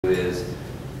is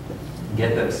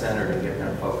get them centered and get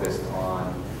them focused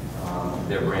on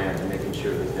their brand and making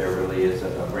sure that there really is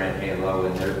a brand halo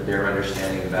and their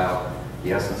understanding about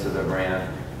the essence of the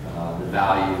brand, the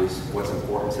values, what's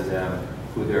important to them,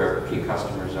 who their key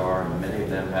customers are, and many of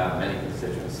them have many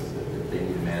constituents that they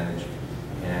need to manage.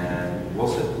 And we'll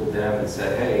sit with them and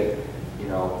say, hey, you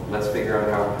know, let's figure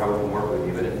out how we can work with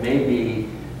you. But it may be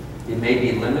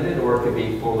limited or it could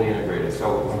be fully integrated.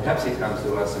 So when Pepsi comes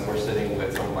to us and we're sitting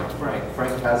with someone like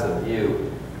Frank has a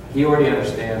view. He already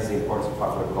understands the importance of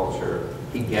popular culture.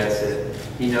 He gets it.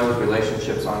 He knows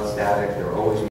relationships aren't static. They're always